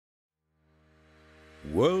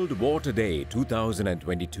World Water Day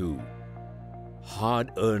 2022.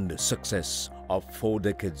 Hard-earned success of 4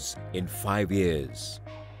 decades in 5 years.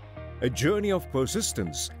 A journey of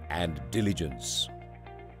persistence and diligence.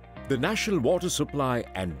 The National Water Supply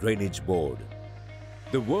and Drainage Board.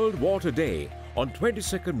 The World Water Day on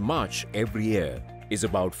 22nd March every year is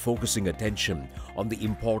about focusing attention on the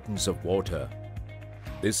importance of water.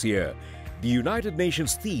 This year, the United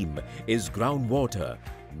Nations theme is groundwater,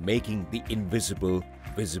 making the invisible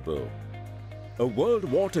visible. A World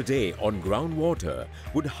Water Day on groundwater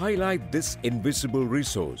would highlight this invisible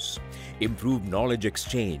resource, improve knowledge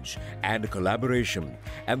exchange and collaboration,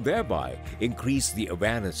 and thereby increase the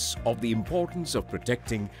awareness of the importance of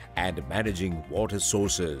protecting and managing water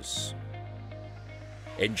sources.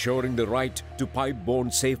 Ensuring the right to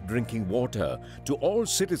pipe-borne safe drinking water to all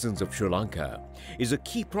citizens of Sri Lanka is a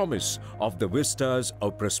key promise of the vistas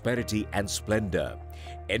of prosperity and splendor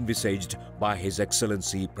envisaged by His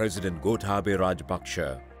Excellency President Gotabaya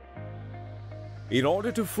Rajapaksa. In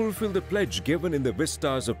order to fulfill the pledge given in the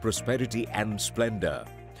vistas of prosperity and splendor,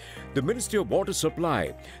 the Ministry of Water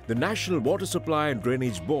Supply, the National Water Supply and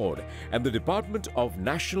Drainage Board, and the Department of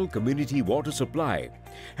National Community Water Supply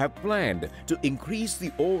have planned to increase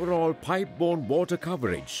the overall pipe-borne water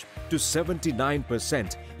coverage to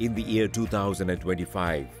 79% in the year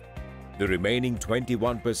 2025. The remaining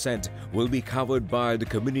 21% will be covered by the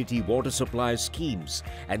community water supply schemes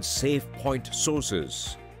and safe point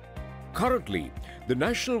sources. Currently, the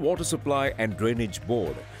National Water Supply and Drainage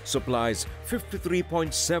Board supplies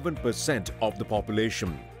 53.7% of the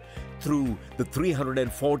population through the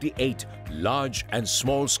 348 large and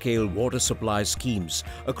small-scale water supply schemes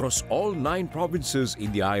across all 9 provinces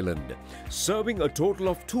in the island, serving a total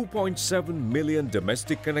of 2.7 million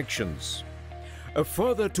domestic connections. A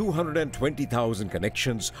further 220,000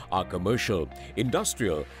 connections are commercial,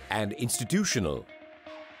 industrial and institutional.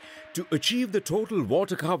 To achieve the total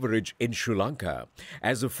water coverage in Sri Lanka,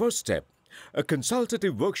 as a first step, a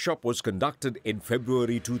consultative workshop was conducted in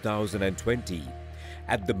February 2020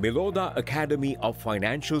 at the Miloda Academy of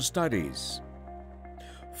Financial Studies.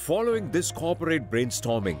 Following this corporate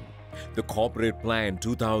brainstorming, the Corporate Plan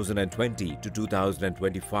 2020 to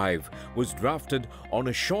 2025 was drafted on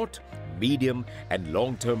a short, medium and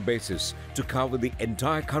long-term basis to cover the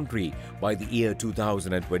entire country by the year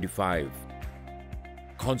 2025.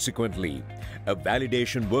 Consequently, a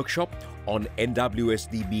validation workshop on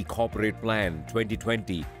NWSDB Corporate Plan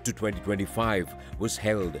 2020 to 2025 was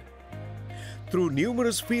held. Through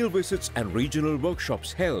numerous field visits and regional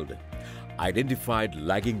workshops held, identified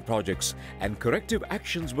lagging projects and corrective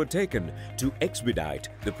actions were taken to expedite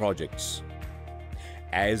the projects.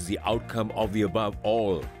 As the outcome of the above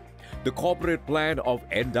all, the corporate plan of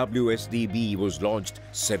NWSDB was launched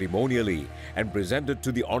ceremonially and presented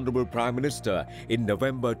to the Honorable Prime Minister in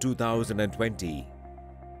November 2020.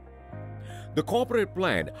 The corporate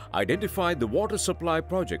plan identified the water supply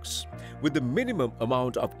projects with the minimum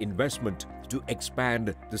amount of investment to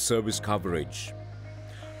expand the service coverage.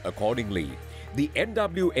 Accordingly, the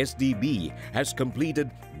NWSDB has completed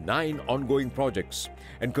 9 ongoing projects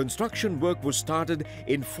and construction work was started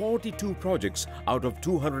in 42 projects out of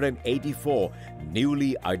 284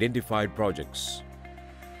 newly identified projects.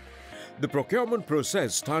 The procurement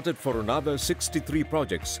process started for another 63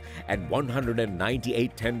 projects and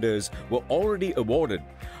 198 tenders were already awarded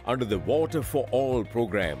under the Water for All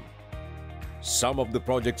program. Some of the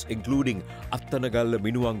projects including Attanagalla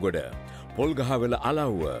Minuwangoda, Polgahawela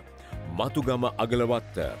Alawwa, Matugama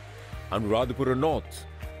Agalawatta, Anuradhapura North,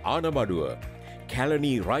 Anamaduwa,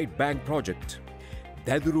 Kalani Right Bank Project,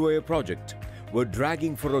 Daduruwaya Project were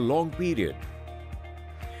dragging for a long period.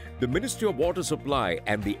 The Ministry of Water Supply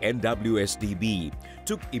and the NWSDB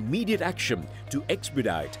took immediate action to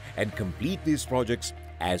expedite and complete these projects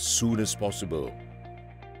as soon as possible.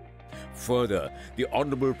 Further, the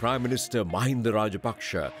Honorable Prime Minister Mahinda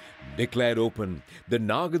Rajapaksa declared open the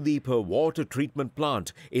Nagadeepa Water Treatment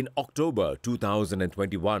Plant in October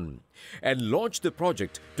 2021 and launched the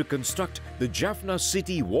project to construct the Jaffna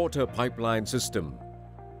City Water Pipeline System.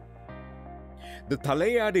 The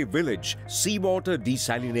Thalayade Village Seawater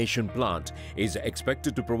Desalination Plant is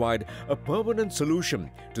expected to provide a permanent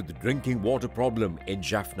solution to the drinking water problem in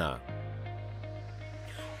Jaffna.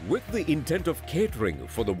 With the intent of catering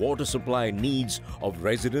for the water supply needs of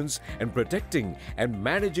residents and protecting and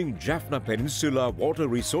managing Jaffna Peninsula water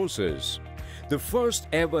resources, the first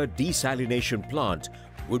ever desalination plant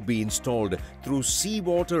would be installed through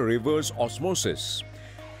seawater reverse osmosis,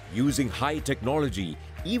 using high technology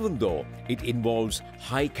even though it involves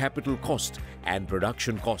high capital cost and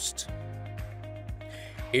production cost.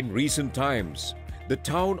 In recent times, The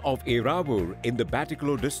town of Eravur in the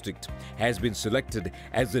Batticaloa district has been selected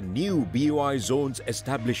as the new BOI zone's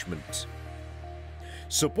establishment.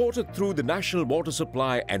 Supported through the National Water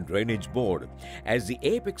Supply and Drainage Board as the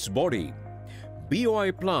apex body,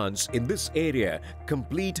 BOI plants in this area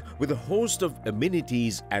complete with a host of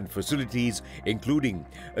amenities and facilities, including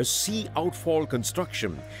a sea outfall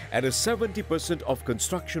construction, and 70% of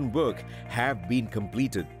construction work have been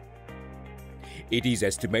completed. It is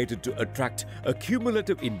estimated to attract a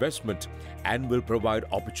cumulative investment and will provide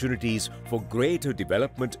opportunities for greater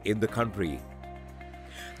development in the country.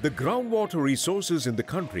 The groundwater resources in the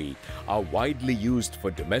country are widely used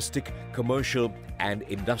for domestic, commercial and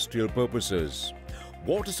industrial purposes,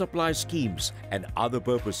 water supply schemes and other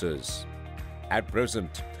purposes. At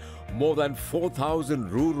present, more than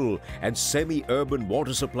 4,000 rural and semi-urban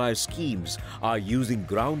water supply schemes are using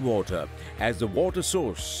groundwater as the water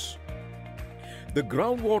source. The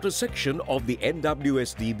groundwater section of the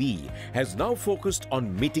NWSDB has now focused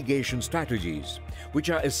on mitigation strategies, which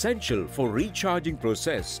are essential for recharging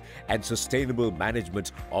process and sustainable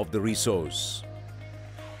management of the resource.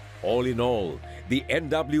 All in all, the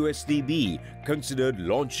NWSDB considered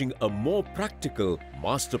launching a more practical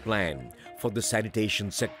master plan for the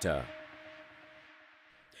sanitation sector.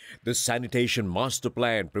 The Sanitation Master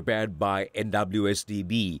Plan prepared by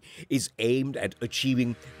NWSDB is aimed at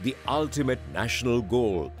achieving the ultimate national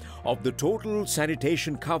goal of the total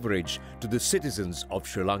sanitation coverage to the citizens of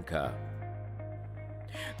Sri Lanka.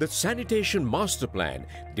 The Sanitation Master Plan,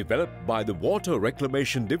 developed by the Water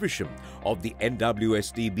Reclamation Division of the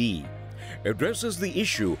NWSDB, addresses the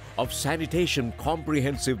issue of sanitation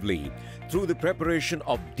comprehensively through the preparation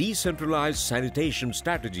of decentralized sanitation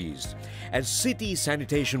strategies and city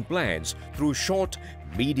sanitation plans through short,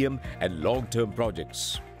 medium and long-term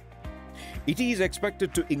projects. It is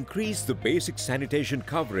expected to increase the basic sanitation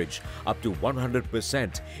coverage up to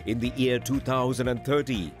 100% in the year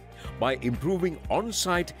 2030 by improving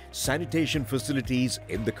on-site sanitation facilities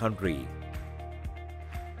in the country.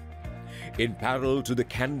 In parallel to the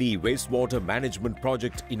Kandy Wastewater Management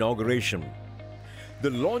Project inauguration, the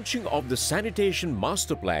launching of the Sanitation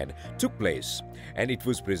Master Plan took place and it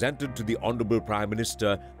was presented to the Honourable Prime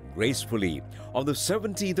Minister gracefully on the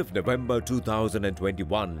 17th of November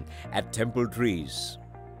 2021 at Temple Trees.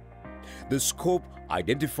 The scope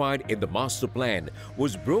identified in the master plan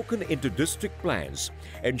was broken into district plans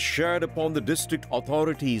and shared upon the district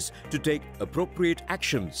authorities to take appropriate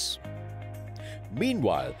actions.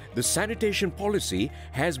 Meanwhile, the sanitation policy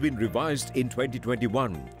has been revised in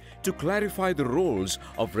 2021 to clarify the roles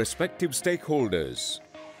of respective stakeholders.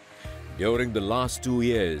 During the last 2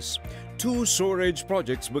 years, 2 sewerage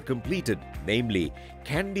projects were completed, namely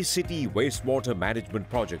Kandy City Wastewater Management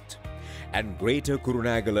Project and Greater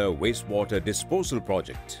Kurunagala Wastewater Disposal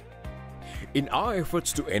Project. In our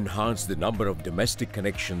efforts to enhance the number of domestic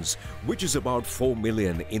connections, which is about 4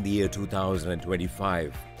 million in the year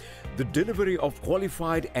 2025, the delivery of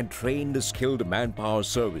qualified and trained skilled manpower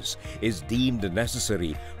service is deemed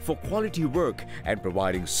necessary for quality work and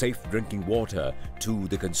providing safe drinking water to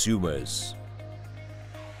the consumers.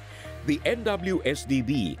 The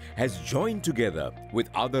NWSDB has joined together with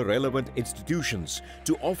other relevant institutions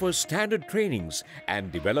to offer standard trainings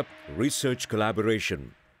and develop research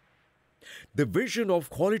collaboration. The vision of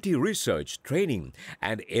quality research, training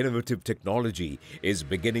and innovative technology is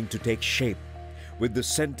beginning to take shape, with the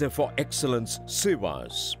Centre for Excellence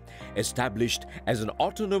 (CIVAS) established as an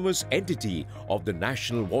autonomous entity of the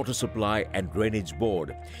National Water Supply and Drainage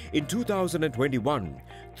Board in 2021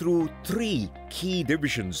 through 3 key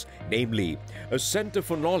divisions, namely a Centre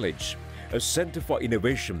for Knowledge, a Centre for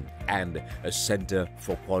Innovation and a Centre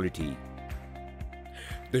for Quality.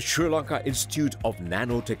 The Sri Lanka Institute of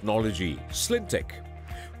Nanotechnology, SLINTech,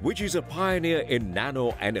 which is a pioneer in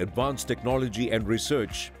nano and advanced technology and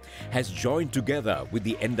research, has joined together with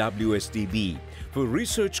the NWSDB for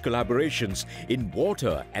research collaborations in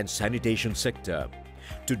water and sanitation sector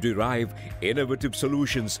to derive innovative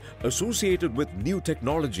solutions associated with new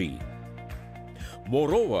technology.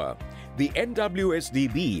 Moreover, the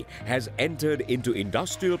NWSDB has entered into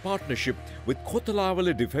industrial partnership with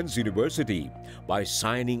Kotalawala Defence University by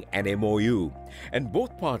signing an MOU, and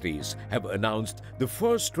both parties have announced the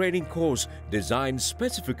first training course designed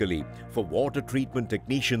specifically for water treatment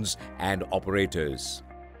technicians and operators.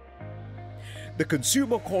 The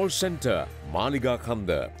Consumer Call Centre, Maliga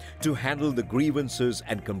Kanda, to handle the grievances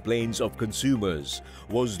and complaints of consumers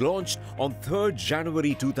was launched on 3rd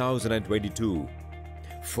January 2022.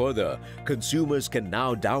 Further, consumers can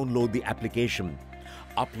now download the application,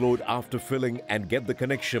 upload after filling and get the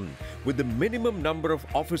connection with the minimum number of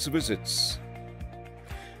office visits.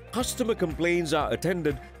 Customer complaints are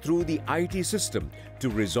attended through the IT system to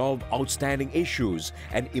resolve outstanding issues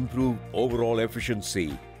and improve overall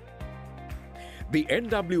efficiency. The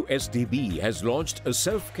NWSDB has launched a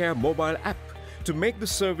self-care mobile app to make the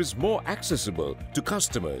service more accessible to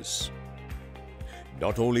customers.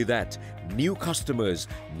 Not only that, new customers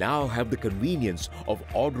now have the convenience of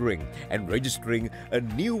ordering and registering a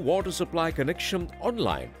new water supply connection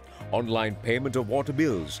online payment of water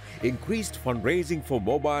bills, increased fundraising for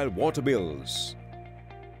mobile water bills.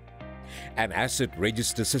 An asset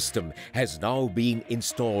register system has now been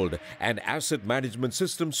installed and asset management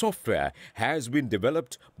system software has been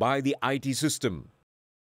developed by the IT system.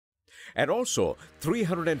 And also,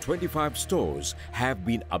 325 stores have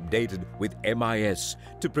been updated with MIS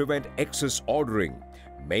to prevent excess ordering,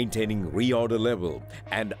 maintaining reorder level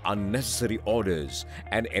and unnecessary orders,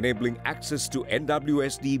 and enabling access to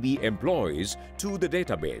NWSDB employees to the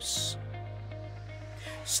database.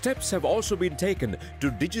 Steps have also been taken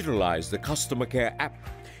to digitalize the customer care app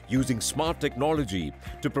using smart technology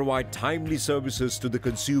to provide timely services to the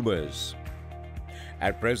consumers.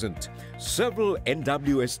 At present, several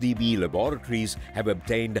NWSDB laboratories have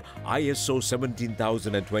obtained ISO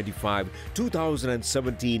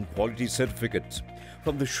 17025-2017 quality certificate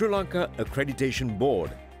from the Sri Lanka Accreditation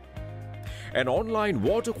Board. An online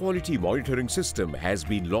water quality monitoring system has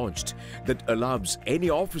been launched that allows any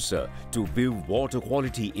officer to view water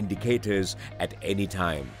quality indicators at any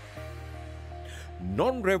time.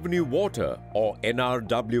 Non-revenue water or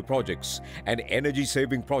NRW projects and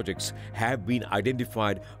energy-saving projects have been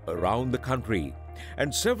identified around the country,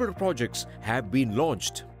 and several projects have been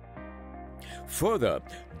launched. Further,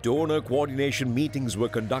 donor coordination meetings were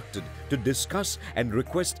conducted to discuss and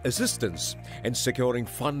request assistance in securing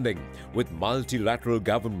funding with multilateral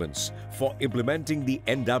governments for implementing the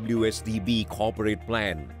NWSDB Corporate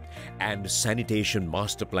Plan and Sanitation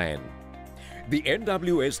Master Plan. The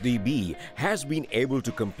NWSDB has been able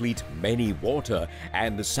to complete many water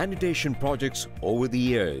and sanitation projects over the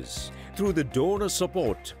years through the donor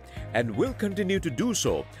support and will continue to do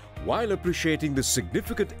so while appreciating the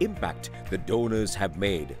significant impact the donors have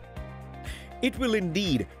made. It will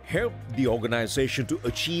indeed help the organization to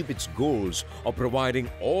achieve its goals of providing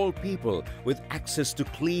all people with access to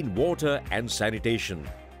clean water and sanitation.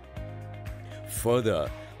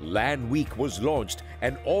 Further, Land Week was launched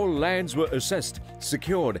and all lands were assessed,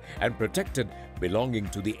 secured and protected belonging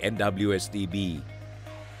to the NWSDB.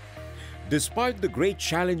 Despite the great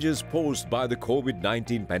challenges posed by the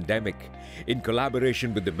COVID-19 pandemic, in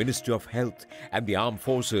collaboration with the Ministry of Health and the Armed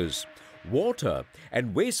Forces, water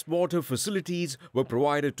and wastewater facilities were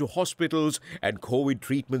provided to hospitals and COVID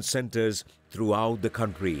treatment centers throughout the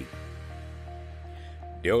country.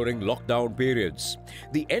 During lockdown periods,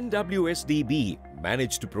 the NWSDB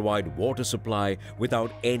managed to provide water supply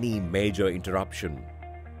without any major interruption.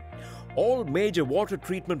 All major water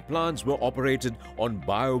treatment plants were operated on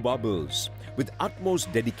biobubbles with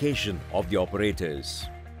utmost dedication of the operators.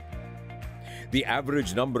 The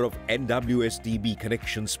average number of NWSDB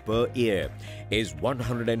connections per year is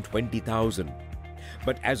 120,000.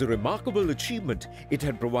 But as a remarkable achievement, it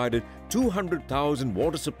had provided 200,000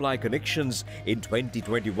 water supply connections in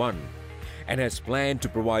 2021 and has planned to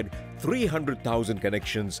provide 300,000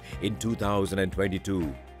 connections in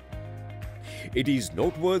 2022. It is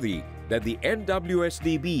noteworthy that the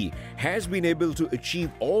NWSDB has been able to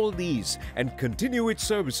achieve all these and continue its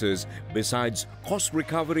services besides cost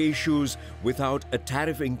recovery issues without a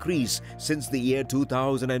tariff increase since the year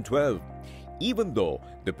 2012. Even though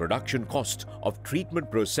the production cost of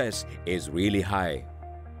treatment process is really high.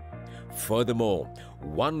 Furthermore,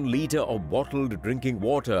 1 liter of bottled drinking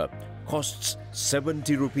water costs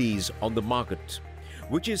 70 rupees on the market,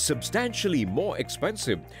 which is substantially more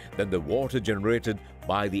expensive than the water generated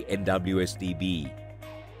by the NWSDB.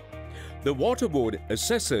 The Water Board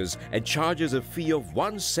assesses and charges a fee of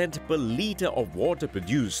 1 cent per liter of water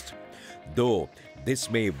produced, though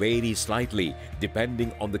this may vary slightly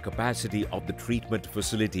depending on the capacity of the treatment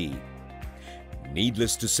facility.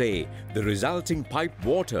 Needless to say, the resulting piped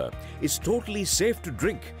water is totally safe to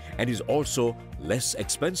drink and is also less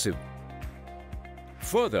expensive.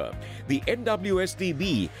 Further, the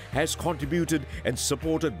NWSDB has contributed and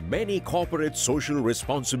supported many corporate social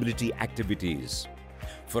responsibility activities.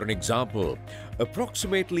 For an example,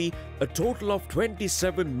 approximately a total of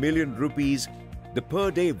 27 million rupees, the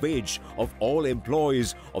per-day wage of all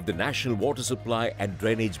employees of the National Water Supply and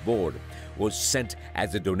Drainage Board, was sent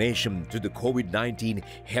as a donation to the COVID-19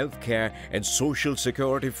 Healthcare and Social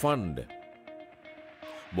Security Fund.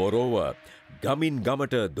 Moreover, Gamin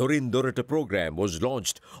Gamata Dorin Dorata program was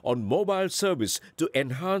launched on mobile service to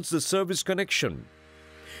enhance the service connection.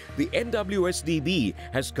 The NWSDB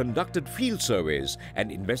has conducted field surveys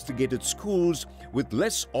and investigated schools with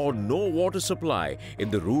less or no water supply in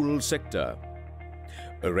the rural sector.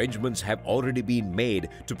 Arrangements have already been made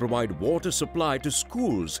to provide water supply to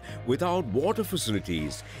schools without water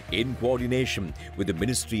facilities in coordination with the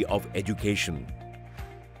Ministry of Education.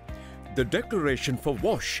 The declaration for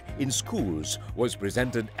WASH in schools was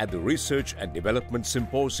presented at the Research and Development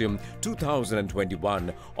Symposium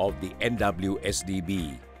 2021 of the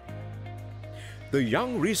NWSDB. The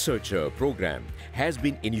Young Researcher program has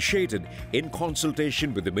been initiated in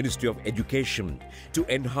consultation with the Ministry of Education to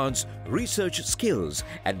enhance research skills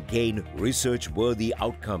and gain research-worthy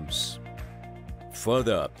outcomes.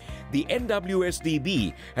 Further, the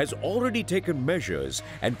NWSDB has already taken measures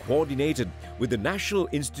and coordinated with the National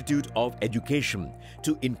Institute of Education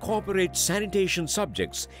to incorporate sanitation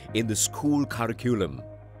subjects in the school curriculum.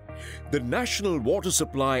 The National Water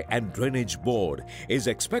Supply and Drainage Board is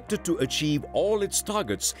expected to achieve all its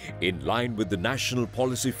targets in line with the National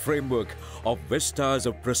Policy Framework of Vistas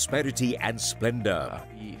of Prosperity and Splendor.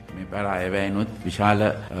 මේ පරායවැයනොත් විශාල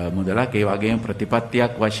මුදලක් ඒ වගේම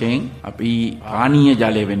ප්‍රතිපත්තියක් වශයෙන් අපි පානීය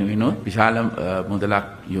ජලය වෙනුවෙනුත් විශාල මුදලක්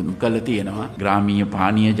යොමු කළ තියෙනවා ග්‍රාමීය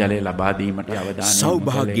පානීය ජලය ලබා දීමට අවධානය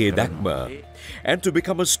සෞභාග්‍ය දැක්ම and to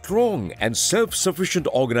become a strong and self-sufficient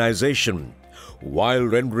organization while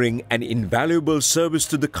rendering an invaluable service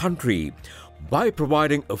to the country by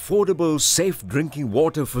providing affordable, safe drinking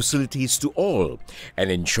water facilities to all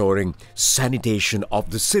and ensuring sanitation of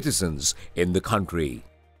the citizens in the country.